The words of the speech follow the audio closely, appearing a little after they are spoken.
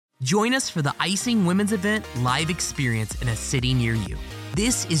Join us for the Icing Women's Event live experience in a city near you.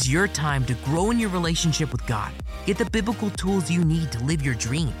 This is your time to grow in your relationship with God. Get the biblical tools you need to live your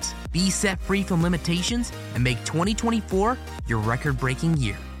dreams. Be set free from limitations and make 2024 your record-breaking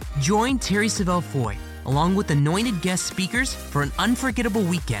year. Join Terry Savelle Foy along with anointed guest speakers for an unforgettable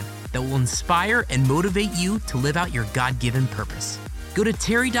weekend that will inspire and motivate you to live out your God-given purpose. Go to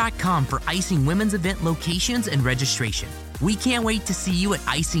terry.com for Icing Women's Event locations and registration. We can't wait to see you at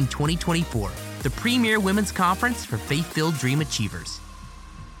Icing 2024, the premier women's conference for faith-filled dream achievers.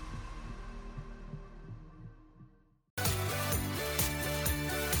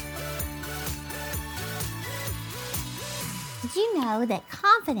 Did you know that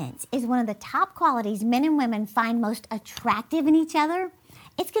confidence is one of the top qualities men and women find most attractive in each other?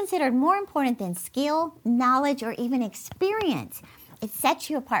 It's considered more important than skill, knowledge, or even experience. It sets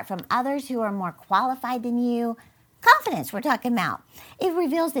you apart from others who are more qualified than you. Confidence, we're talking about. It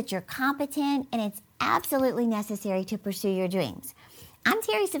reveals that you're competent, and it's absolutely necessary to pursue your dreams. I'm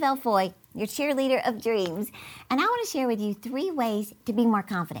Terry Savelle Foy, your cheerleader of dreams, and I want to share with you 3 ways to be more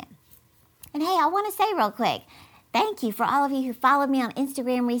confident. And hey, I want to say real quick, thank you for all of you who followed me on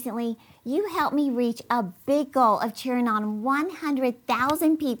Instagram recently. You helped me reach a big goal of cheering on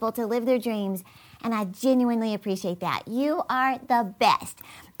 100,000 people to live their dreams, and I genuinely appreciate that. You are the best.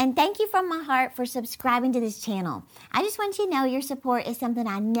 And thank you from my heart for subscribing to this channel. I just want you to know your support is something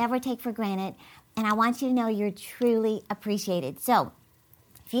I never take for granted, and I want you to know you're truly appreciated. So,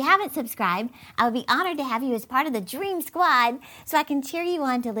 if you haven't subscribed, I would be honored to have you as part of the Dream Squad so I can cheer you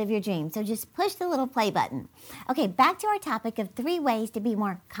on to live your dream. So just push the little play button. Okay, back to our topic of 3 ways to be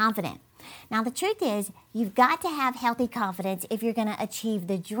more confident. Now, the truth is, you've got to have healthy confidence if you're going to achieve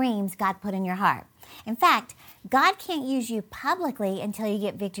the dreams God put in your heart. In fact, God can't use you publicly until you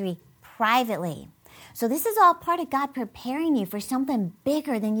get victory privately. So this is all part of God preparing you for something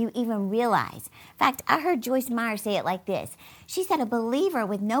bigger than you even realize. In fact, I heard Joyce Meyer say it like this. She said a believer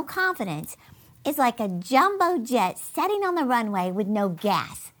with no confidence is like a jumbo jet sitting on the runway with no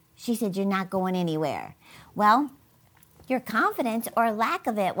gas. She said you're not going anywhere. Well, your confidence or lack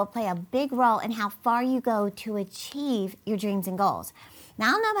of it will play a big role in how far you go to achieve your dreams and goals. Now,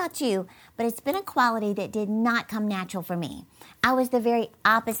 I don't know about you, but it's been a quality that did not come natural for me. I was the very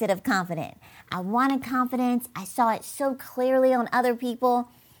opposite of confident. I wanted confidence. I saw it so clearly on other people,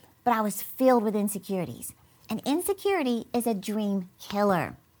 but I was filled with insecurities. And insecurity is a dream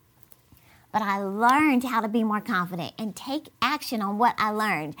killer. But I learned how to be more confident and take action on what I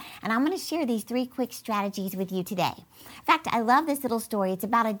learned. And I'm going to share these 3 quick strategies with you today. In fact, I love this little story. It's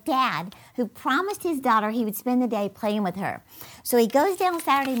about a dad who promised his daughter he would spend the day playing with her. So he goes down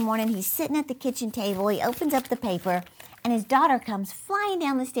Saturday morning, he's sitting at the kitchen table, he opens up the paper, and his daughter comes flying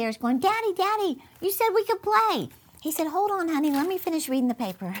down the stairs going, "Daddy, Daddy, you said we could play." He said, "Hold on, honey, let me finish reading the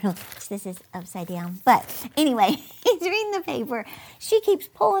paper." This is upside down. But anyway, he's reading the paper. She keeps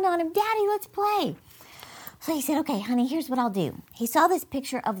pulling on him, "Daddy, let's play." So he said, "Okay, honey, here's what I'll do." He saw this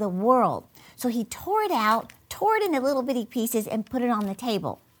picture of the world. So he tore it out, tore it into little bitty pieces, and put it on the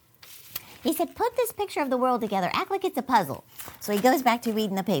table. He said, "Put this picture of the world together. Act like it's a puzzle." So he goes back to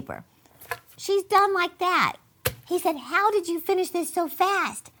reading the paper. She's done like that. He said, "How did you finish this so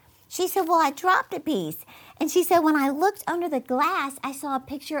fast?" She said, "Well, I dropped a piece." And she said, "When I looked under the glass, I saw a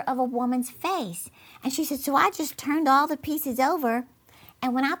picture of a woman's face." And she said, "So I just turned all the pieces over.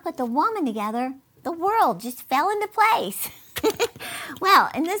 And when I put the woman together, the world just fell into place." Well,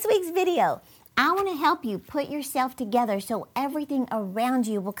 in this week's video, I want to help you put yourself together so everything around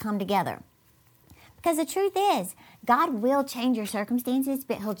you will come together. Because the truth is, God will change your circumstances,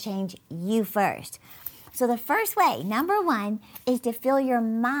 but He'll change you first. So the first way, number 1, is to fill your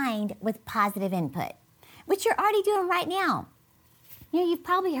mind with positive input, which you're already doing right now. You know, you've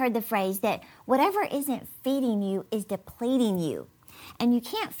probably heard the phrase that whatever isn't feeding you is depleting you. And you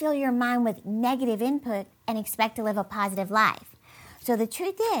can't fill your mind with negative input and expect to live a positive life. So the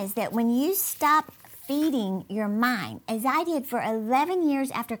truth is that when you stop feeding your mind, as I did for 11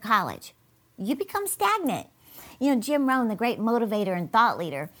 years after college, you become stagnant. You know, Jim Rohn, the great motivator and thought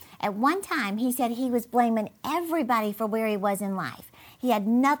leader, at one time he said he was blaming everybody for where he was in life. He had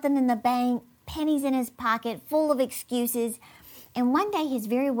nothing in the bank, pennies in his pocket, full of excuses. And one day his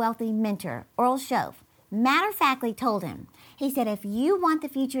very wealthy mentor, Earl Shove, matter-of-factly told him, he said, "If you want the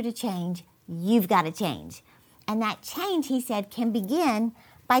future to change, you've got to change." And that change, he said, can begin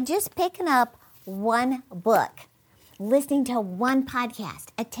by just picking up one book, listening to one podcast,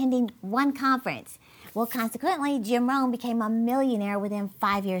 attending one conference. Well, consequently, Jim Rohn became a millionaire within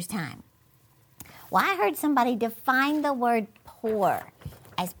 5 years' time. Well, I heard somebody define the word pour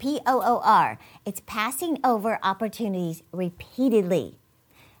as P-O-O-R. It's passing over opportunities repeatedly.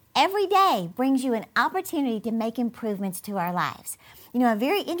 Every day brings you an opportunity to make improvements to our lives. You know, a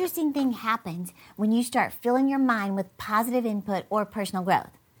very interesting thing happens when you start filling your mind with positive input or personal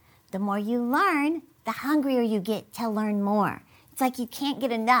growth. The more you learn, the hungrier you get to learn more. It's like you can't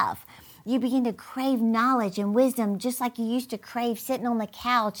get enough. You begin to crave knowledge and wisdom just like you used to crave sitting on the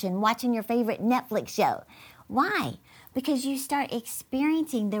couch and watching your favorite Netflix show. Why? Because you start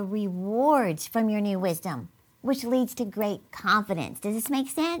experiencing the rewards from your new wisdom, which leads to great confidence. Does this make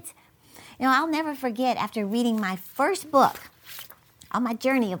sense? You know, I'll never forget after reading my first book on my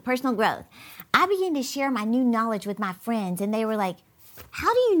journey of personal growth, I began to share my new knowledge with my friends, and they were like,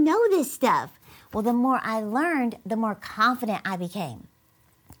 "How do you know this stuff?" Well, the more I learned, the more confident I became.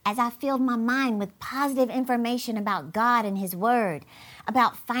 As I filled my mind with positive information about God and His Word,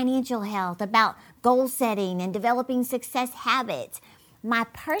 about financial health, about goal setting and developing success habits, my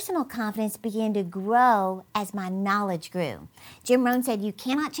personal confidence began to grow as my knowledge grew. Jim Rohn said, you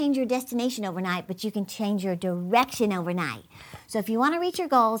cannot change your destination overnight, but you can change your direction overnight. So if you want to reach your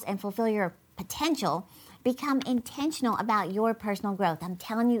goals and fulfill your potential, become intentional about your personal growth. I'm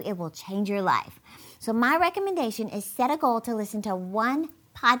telling you, it will change your life. So my recommendation is set a goal to listen to one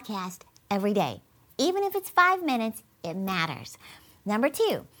podcast every day. Even if it's 5 minutes, it matters. Number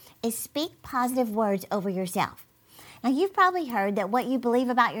 2 is speak positive words over yourself. Now, you've probably heard that what you believe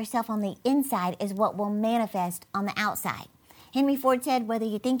about yourself on the inside is what will manifest on the outside. Henry Ford said, whether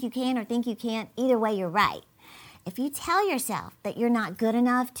you think you can or think you can't, either way, you're right. If you tell yourself that you're not good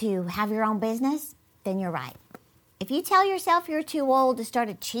enough to have your own business, then you're right. If you tell yourself you're too old to start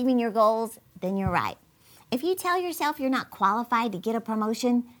achieving your goals, then you're right. If you tell yourself you're not qualified to get a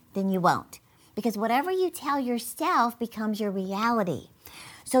promotion, then you won't. Because whatever you tell yourself becomes your reality.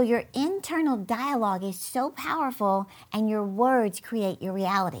 So your internal dialogue is so powerful, and your words create your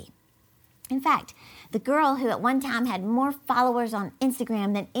reality. In fact, the girl who at one time had more followers on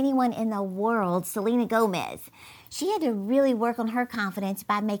Instagram than anyone in the world, Selena Gomez, she had to really work on her confidence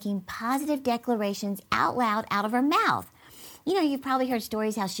by making positive declarations out loud out of her mouth. You know, you've probably heard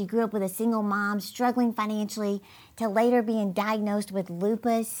stories how she grew up with a single mom, struggling financially, to later being diagnosed with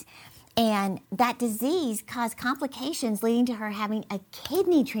lupus. And that disease caused complications leading to her having a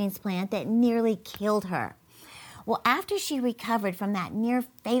kidney transplant that nearly killed her. Well, after she recovered from that near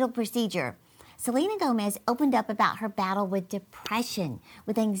fatal procedure, Selena Gomez opened up about her battle with depression,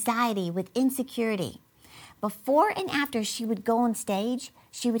 with anxiety, with insecurity. Before and after she would go on stage,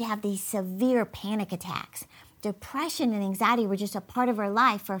 she would have these severe panic attacks. Depression and anxiety were just a part of her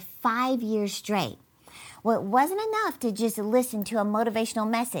life for 5 years straight. Well, it wasn't enough to just listen to a motivational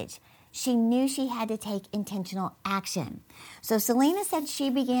message. She knew she had to take intentional action. So Selena said she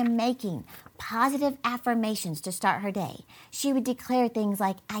began making positive affirmations to start her day. She would declare things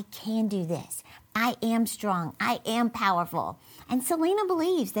like, I can do this. I am strong. I am powerful. And Selena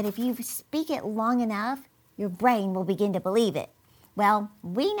believes that if you speak it long enough, your brain will begin to believe it. Well,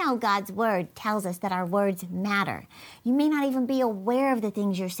 we know God's Word tells us that our words matter. You may not even be aware of the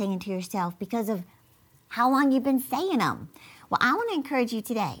things you're saying to yourself because of how long you've been saying them. Well, I want to encourage you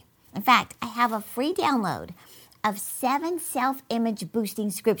today. In fact, I have a free download of 7 self-image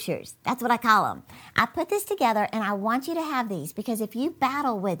boosting scriptures. That's what I call them. I put this together, and I want you to have these because if you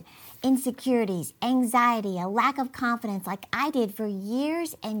battle with insecurities, anxiety, a lack of confidence like I did for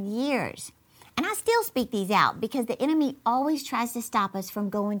years and years, and I still speak these out because the enemy always tries to stop us from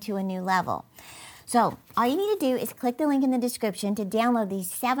going to a new level. So all you need to do is click the link in the description to download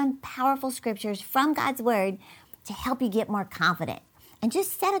these 7 powerful scriptures from God's Word to help you get more confident. And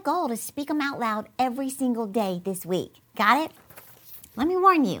just set a goal to speak them out loud every single day this week. Got it? Let me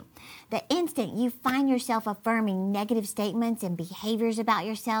warn you, the instant you find yourself affirming negative statements and behaviors about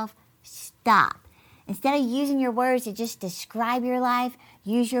yourself, stop. Instead of using your words to just describe your life,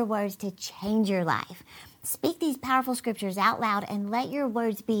 use your words to change your life. Speak these powerful scriptures out loud and let your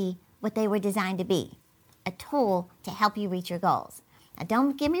words be what they were designed to be, a tool to help you reach your goals. Now,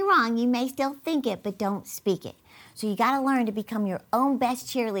 don't get me wrong, you may still think it, but don't speak it. So you got to learn to become your own best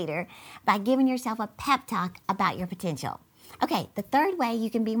cheerleader by giving yourself a pep talk about your potential. Okay, the third way you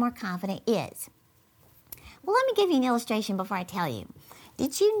can be more confident is, well, let me give you an illustration before I tell you.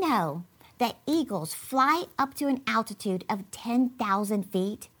 Did you know that eagles fly up to an altitude of 10,000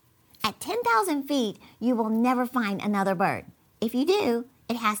 feet? At 10,000 feet, you will never find another bird. If you do,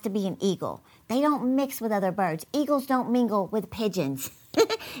 it has to be an eagle. They don't mix with other birds. Eagles don't mingle with pigeons.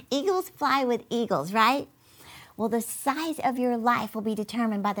 Eagles fly with eagles, right? Well, the size of your life will be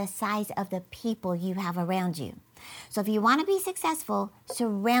determined by the size of the people you have around you. So if you want to be successful,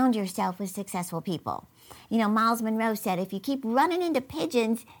 surround yourself with successful people. You know, Miles Monroe said, if you keep running into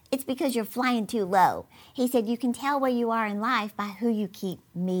pigeons, it's because you're flying too low. He said, you can tell where you are in life by who you keep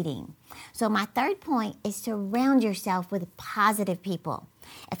meeting. So my third point is surround yourself with positive people.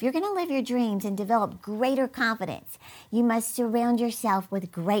 If you're going to live your dreams and develop greater confidence, you must surround yourself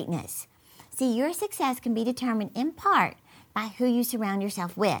with greatness. See, your success can be determined in part by who you surround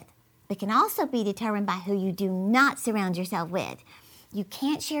yourself with. It can also be determined by who you do not surround yourself with. You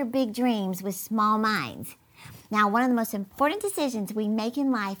can't share big dreams with small minds. Now, one of the most important decisions we make in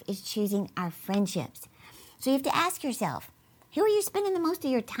life is choosing our friendships. So you have to ask yourself, who are you spending the most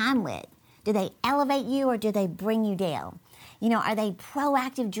of your time with? Do they elevate you or do they bring you down? You know, are they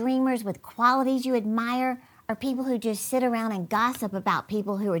proactive dreamers with qualities you admire, or people who just sit around and gossip about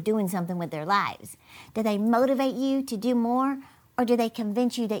people who are doing something with their lives? Do they motivate you to do more, or do they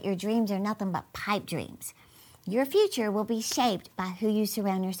convince you that your dreams are nothing but pipe dreams? Your future will be shaped by who you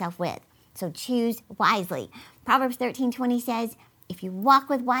surround yourself with. So choose wisely. Proverbs 13:20 says, if you walk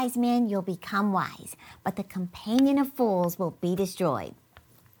with wise men, you'll become wise, but the companion of fools will be destroyed.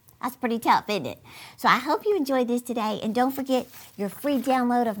 That's pretty tough, isn't it? So I hope you enjoyed this today. And don't forget your free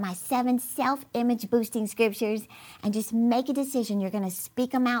download of my 7 self-image boosting scriptures. And just make a decision. You're going to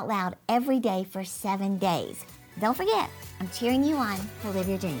speak them out loud every day for 7 days. Don't forget, I'm cheering you on to live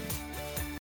your dreams.